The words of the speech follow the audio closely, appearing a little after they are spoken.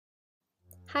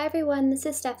Hi everyone, this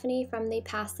is Stephanie from the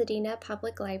Pasadena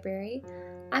Public Library.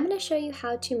 I'm going to show you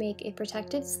how to make a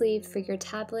protective sleeve for your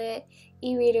tablet,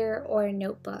 e-reader, or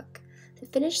notebook. The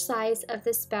finished size of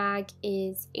this bag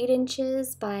is 8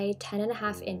 inches by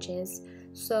 10.5 inches,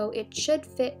 so it should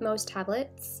fit most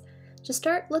tablets. To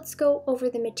start, let's go over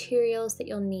the materials that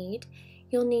you'll need.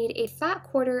 You'll need a fat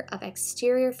quarter of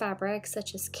exterior fabric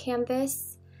such as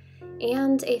canvas,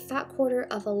 and a fat quarter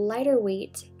of a lighter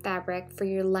weight fabric for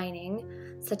your lining,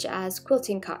 such as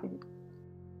quilting cotton.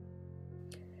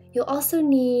 You'll also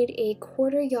need a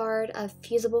 1/4 yard of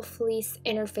fusible fleece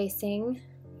interfacing,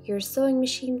 your sewing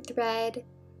machine thread,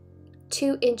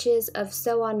 2 inches of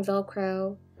sew-on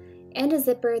Velcro, and a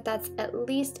zipper that's at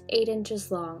least 8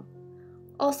 inches long.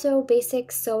 Also,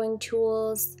 basic sewing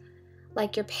tools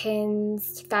like your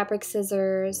pins, fabric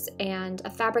scissors, and a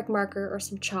fabric marker or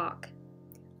some chalk.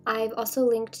 I've also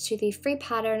linked to the free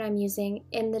pattern I'm using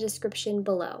in the description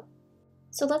below.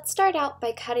 So let's start out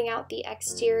by cutting out the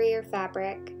exterior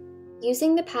fabric.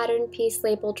 Using the pattern piece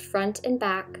labeled front and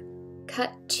back,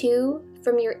 cut 2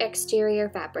 from your exterior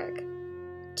fabric.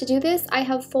 To do this, I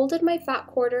have folded my fat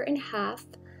quarter in half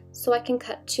so I can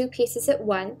cut 2 pieces at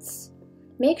once.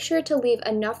 Make sure to leave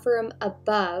enough room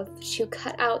above to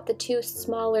cut out the 2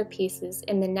 smaller pieces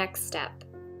in the next step.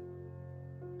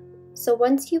 So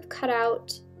once you've cut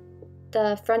out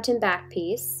the front and back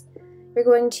piece, you're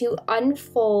going to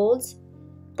unfold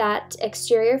that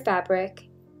exterior fabric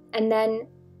and then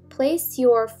place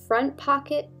your front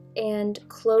pocket and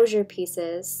closure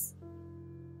pieces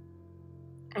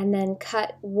and then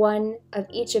cut 1 of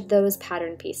each of those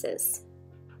pattern pieces.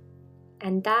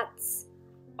 And that's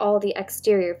all the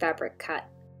exterior fabric cut.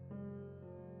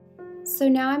 So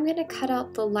now I'm going to cut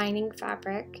out the lining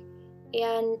fabric,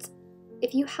 and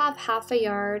if you have 1/2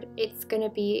 yard, it's going to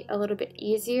be a little bit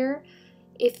easier.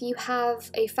 If you have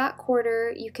a fat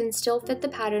quarter, you can still fit the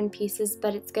pattern pieces,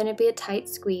 but it's going to be a tight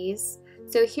squeeze.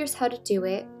 So here's how to do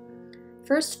it.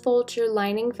 First, fold your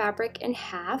lining fabric in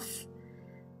half.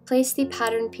 Place the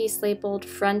pattern piece labeled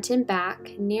front and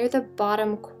back near the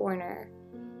bottom corner.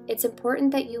 It's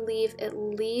important that you leave at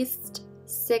least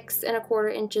 6 1/4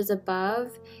 inches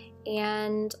above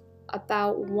and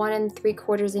about 1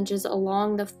 3/4 inches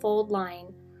along the fold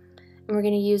line. And we're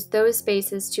going to use those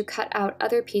spaces to cut out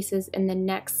other pieces in the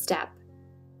next step.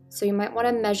 So you might want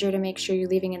to measure to make sure you're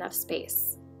leaving enough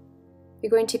space.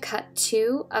 You're going to cut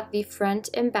 2 of the front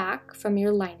and back from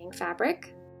your lining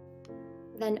fabric.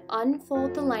 Then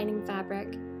unfold the lining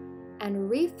fabric and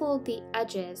refold the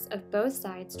edges of both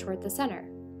sides toward the center.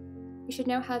 You should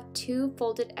now have 2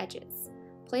 folded edges.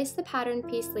 Place the pattern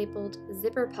piece labeled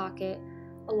zipper pocket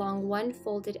along one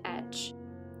folded edge.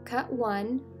 Cut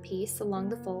 1 piece along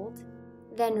the fold,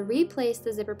 then replace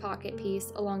the zipper pocket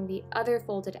piece along the other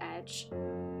folded edge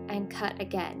and cut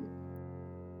again.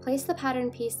 Place the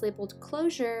pattern piece labeled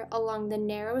closure along the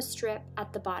narrow strip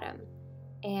at the bottom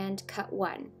and cut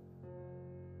 1.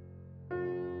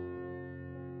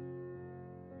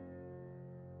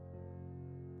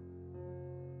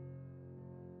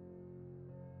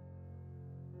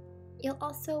 You'll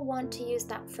also want to use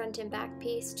that front and back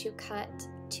piece to cut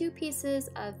 2 pieces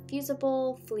of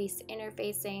fusible fleece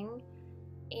interfacing,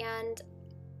 and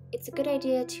it's a good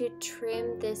idea to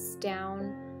trim this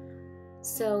down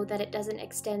so that it doesn't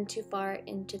extend too far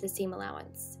into the seam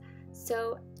allowance.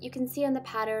 So you can see on the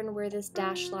pattern where this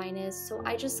dashed line is, so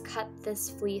I just cut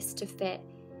this fleece to fit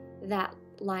that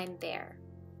line there.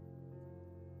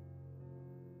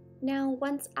 Now,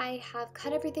 once I have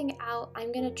cut everything out,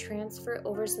 I'm going to transfer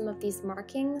over some of these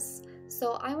markings.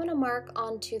 So I want to mark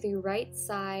onto the right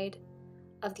side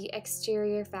of the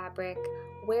exterior fabric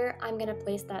where I'm going to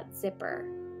place that zipper.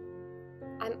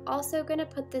 I'm also going to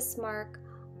put this mark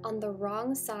on the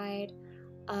wrong side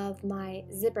of my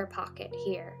zipper pocket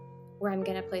here, where I'm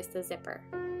going to place the zipper.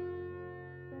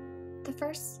 The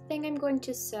first thing I'm going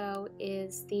to sew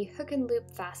is the hook and loop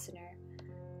fastener.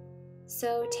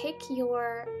 So take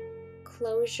your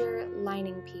closure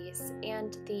lining piece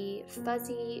and the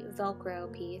fuzzy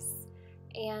Velcro piece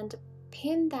and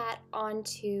pin that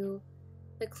onto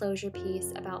the closure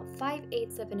piece about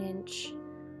 5/8 of an inch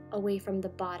away from the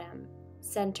bottom,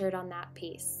 centered on that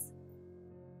piece.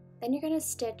 Then you're going to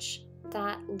stitch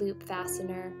that loop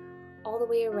fastener all the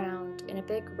way around in a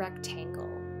big rectangle.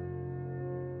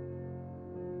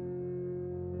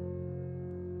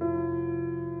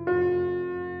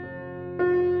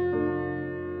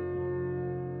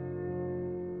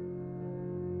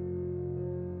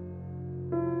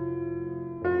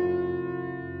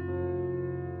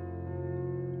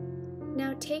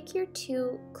 Now take your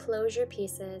 2 closure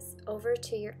pieces over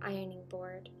to your ironing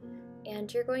board,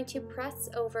 and you're going to press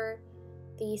over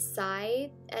the side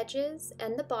edges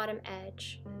and the bottom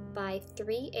edge by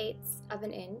 3/8 of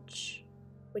an inch,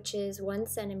 which is 1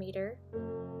 centimeter.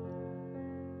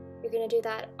 You're going to do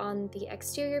that on the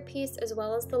exterior piece as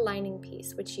well as the lining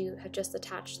piece, which you have just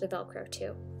attached the Velcro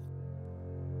to.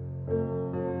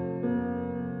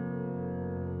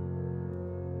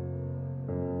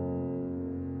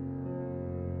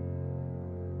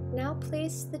 Now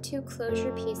place the two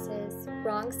closure pieces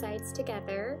wrong sides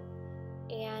together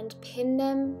and pin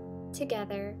them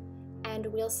together, and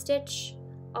we'll stitch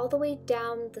all the way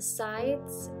down the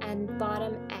sides and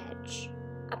bottom edge,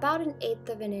 about 1/8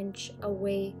 of an inch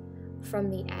away from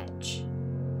the edge.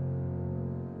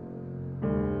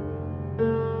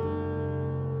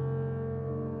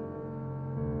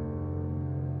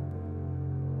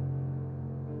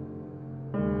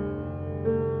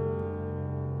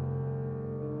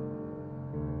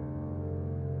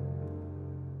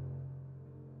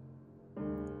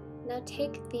 Now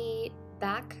take the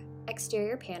back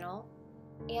exterior panel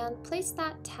and place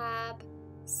that tab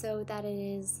so that it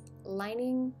is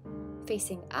lining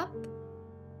facing up,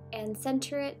 and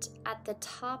center it at the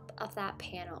top of that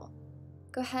panel.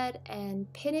 Go ahead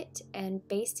and pin it and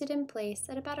baste it in place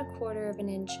at about 1/4 of an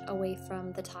inch away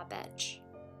from the top edge.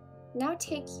 Now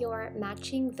take your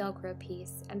matching Velcro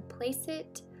piece and place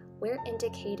it where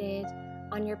indicated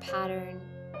on your pattern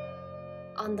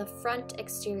on the front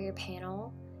exterior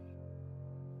panel.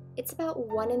 It's about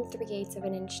 1 3/8 of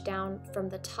an inch down from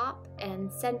the top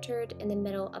and centered in the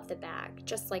middle of the bag,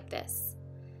 just like this.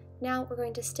 Now we're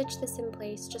going to stitch this in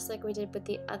place just like we did with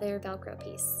the other Velcro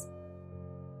piece.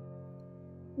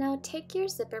 Now take your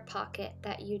zipper pocket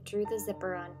that you drew the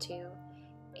zipper onto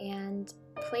and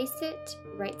place it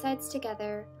right sides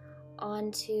together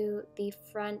onto the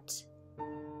front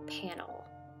panel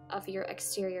of your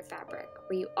exterior fabric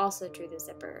where you also drew the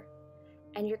zipper.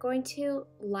 And you're going to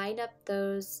line up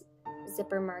those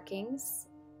zipper markings,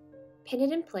 pin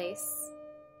it in place,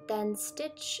 then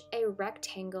stitch a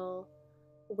rectangle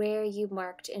where you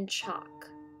marked in chalk.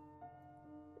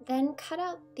 Then cut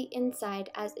out the inside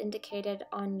as indicated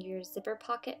on your zipper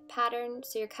pocket pattern,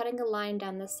 so you're cutting a line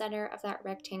down the center of that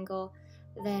rectangle,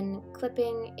 then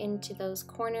clipping into those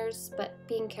corners, but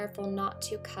being careful not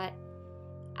to cut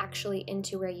actually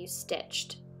into where you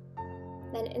stitched.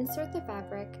 Then insert the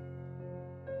fabric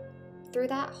through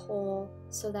that hole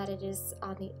so that it is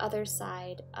on the other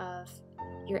side of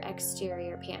your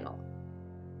exterior panel.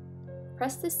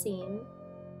 Press the seam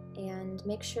and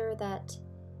make sure that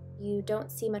you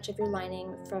don't see much of your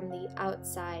lining from the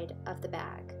outside of the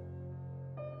bag.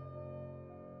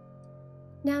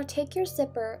 Now take your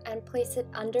zipper and place it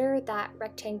under that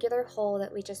rectangular hole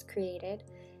that we just created.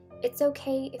 It's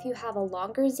okay if you have a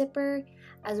longer zipper,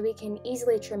 as we can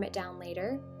easily trim it down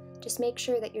later. Just make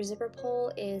sure that your zipper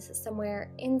pull is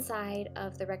somewhere inside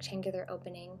of the rectangular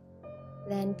opening.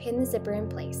 Then pin the zipper in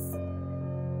place.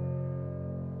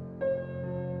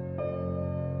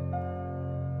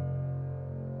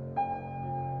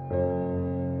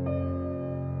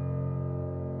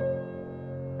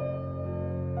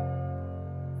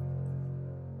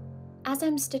 As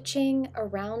I'm stitching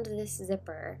around this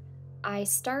zipper, I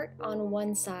start on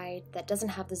one side that doesn't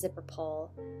have the zipper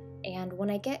pull, and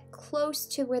when I get close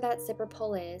to where that zipper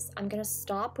pull is, I'm going to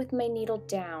stop with my needle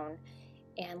down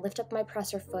and lift up my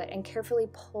presser foot and carefully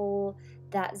pull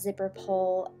that zipper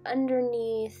pull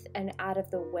underneath and out of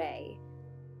the way.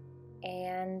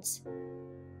 And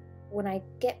when I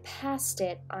get past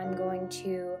it, I'm going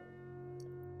to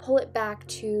pull it back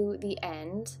to the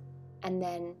end and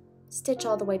then stitch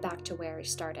all the way back to where I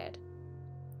started.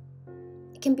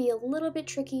 It can be a little bit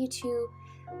tricky to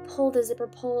pull the zipper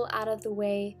pull out of the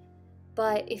way,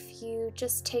 but if you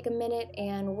just take a minute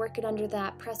and work it under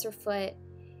that presser foot,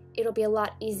 it'll be a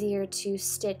lot easier to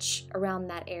stitch around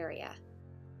that area.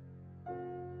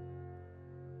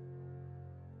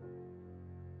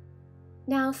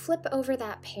 Now flip over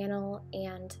that panel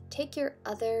and take your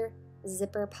other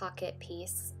zipper pocket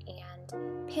piece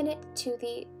and pin it to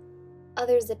the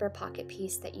other zipper pocket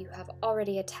piece that you have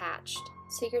already attached.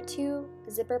 So your two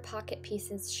zipper pocket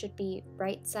pieces should be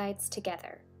right sides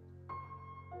together.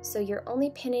 So you're only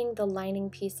pinning the lining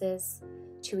pieces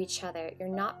to each other. You're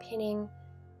not pinning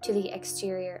to the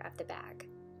exterior of the bag.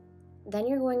 Then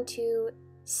you're going to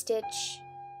stitch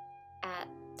at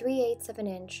 3/8 of an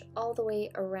inch all the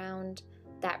way around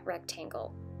that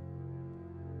rectangle.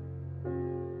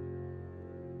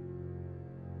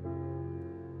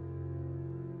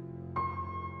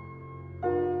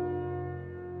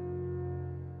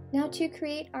 Now to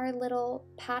create our little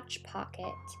patch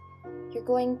pocket, you're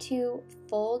going to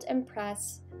fold and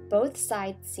press both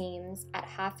side seams at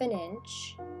 1/2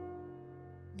 inch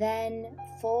Then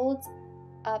fold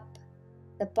up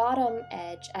the bottom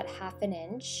edge at 1/2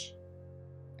 inch.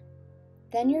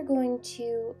 Then you're going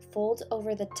to fold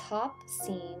over the top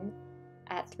seam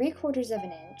at 3/4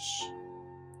 inch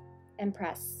and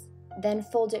press. Then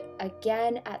fold it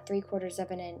again at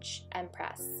 3/4 inch and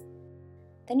press.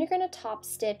 Then you're going to top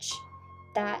stitch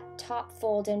that top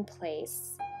fold in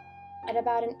place at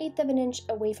about 1/8 inch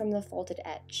away from the folded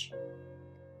edge,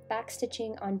 back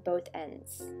stitching on both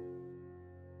ends.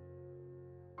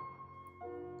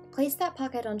 Place that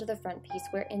pocket onto the front piece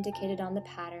where indicated on the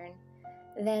pattern,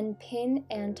 then pin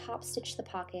and top stitch the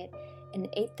pocket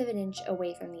 1/8 inch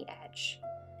away from the edge.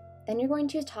 Then you're going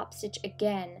to top stitch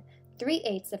again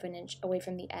 3/8 inch away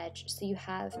from the edge, so you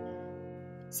have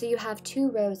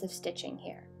 2 rows of stitching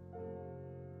here.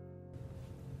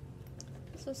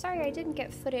 So sorry I didn't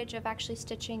get footage of actually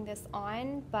stitching this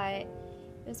on, but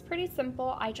it was pretty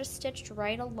simple. I just stitched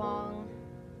right along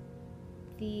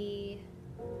the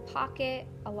pocket,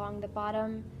 along the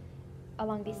bottom,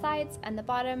 along the sides and the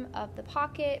bottom of the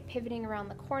pocket, pivoting around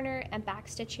the corner and back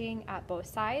stitching at both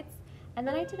sides. And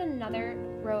then I did another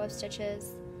row of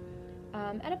stitches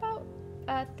at about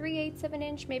 3/8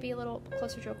 inch, maybe a little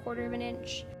closer to 1/4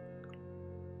 inch.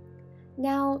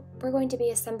 Now we're going to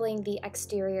be assembling the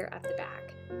exterior of the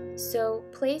bag. So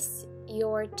place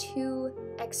your 2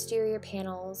 exterior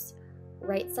panels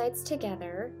right sides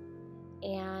together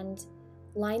and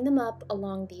line them up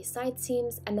along the side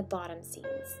seams and the bottom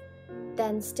seams.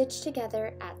 Then stitch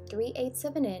together at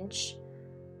 3/8 inch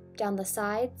down the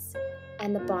sides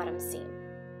and the bottom seam.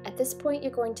 At this point,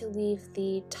 you're going to leave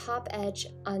the top edge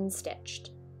unstitched.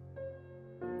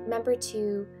 Remember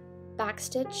to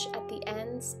backstitch at the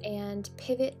ends and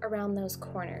pivot around those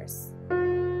corners.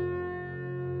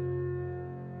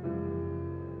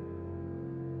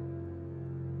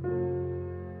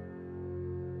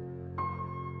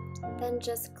 Then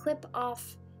just clip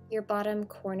off your bottom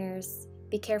corners.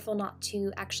 Be careful not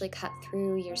to actually cut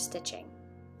through your stitching.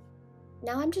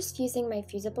 Now I'm just using my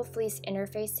fusible fleece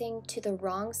interfacing to the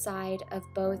wrong side of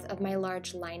both of my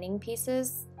large lining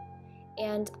pieces,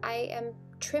 and I am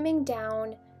trimming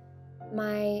down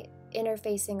my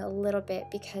interfacing a little bit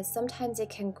because sometimes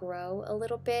it can grow a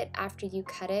little bit after you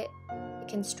cut it. It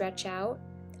can stretch out.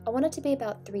 I want it to be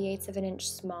about 3/8 inch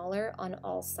smaller on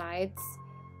all sides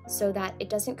so that it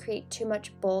doesn't create too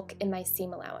much bulk in my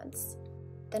seam allowance.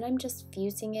 Then I'm just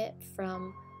fusing it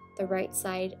from the right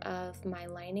side of my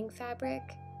lining fabric.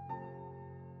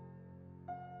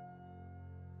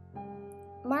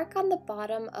 Mark on the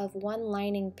bottom of one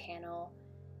lining panel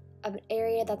an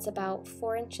area that's about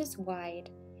 4 inches wide.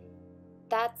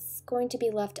 That's going to be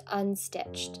left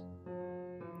unstitched.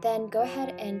 Then go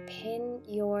ahead and pin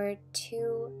your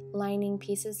 2 lining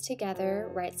pieces together,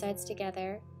 right sides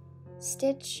together.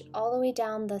 Stitch all the way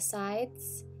down the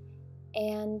sides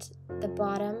and the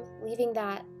bottom, leaving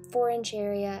that 4-inch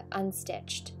area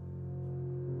unstitched.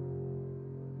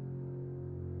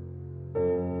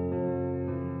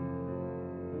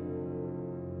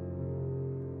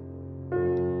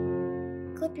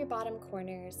 Clip your bottom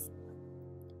corners.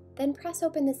 Then press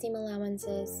open the seam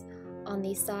allowances on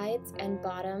the sides and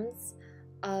bottoms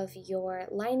of your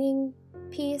lining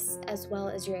piece as well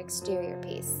as your exterior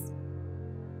piece.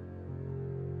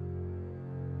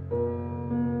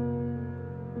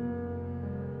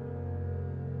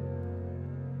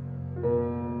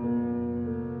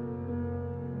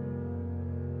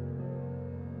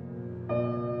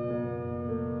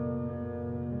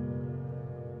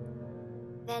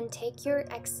 Then take your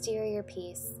exterior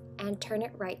piece and turn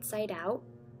it right side out.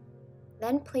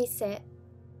 Then place it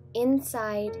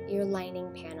inside your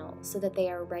lining panel so that they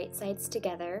are right sides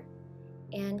together,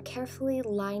 and carefully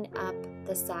line up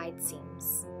the side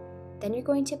seams. Then you're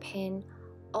going to pin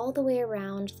all the way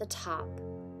around the top.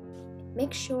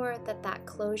 Make sure that that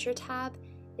closure tab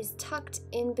is tucked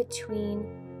in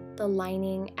between the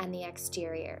lining and the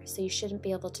exterior, so you shouldn't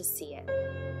be able to see it.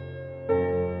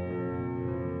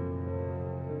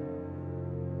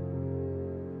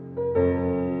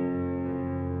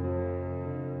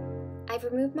 I've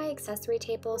removed my accessory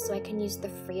table so I can use the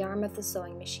free arm of the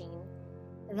sewing machine.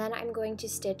 Then I'm going to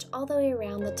stitch all the way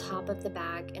around the top of the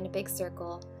bag in a big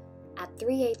circle at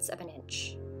 3/8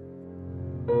 inch.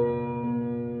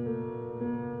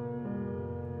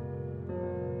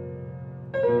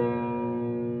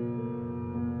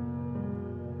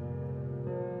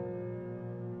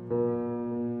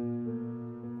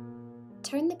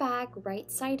 Turn the bag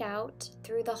right side out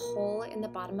through the hole in the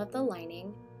bottom of the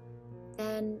lining.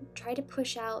 Then try to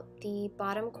push out the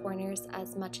bottom corners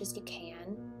as much as you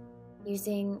can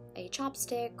using a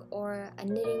chopstick or a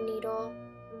knitting needle.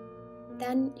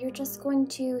 Then you're just going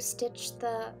to stitch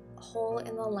the hole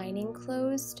in the lining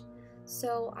closed.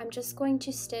 So I'm just going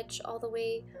to stitch all the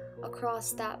way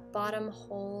across that bottom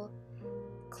hole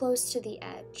close to the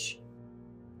edge.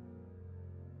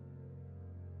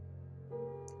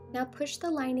 Now push the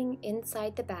lining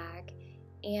inside the bag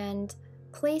and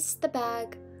place the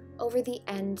bag over the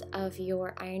end of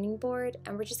your ironing board,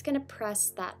 and we're just going to press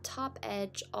that top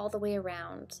edge all the way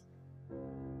around.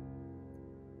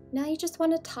 Now you just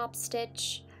want to top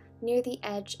stitch near the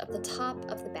edge of the top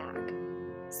of the bag.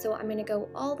 So I'm going to go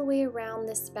all the way around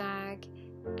this bag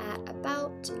at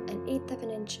about 1/8 of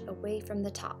an inch away from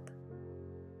the top.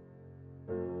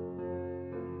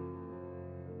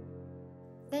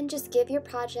 Then just give your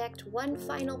project one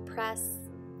final press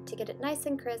to get it nice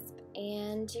and crisp,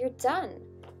 and you're done.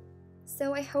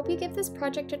 So I hope you give this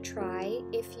project a try.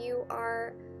 If you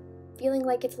are feeling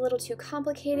like it's a little too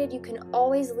complicated, you can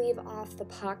always leave off the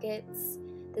pockets,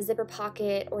 the zipper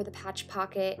pocket or the patch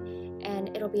pocket,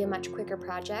 and it'll be a much quicker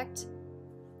project.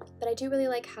 But I do really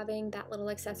like having that little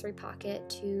accessory pocket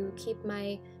to keep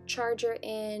my charger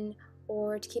in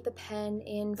or to keep a pen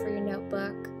in for your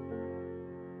notebook.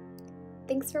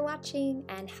 Thanks for watching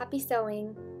and happy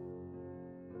sewing!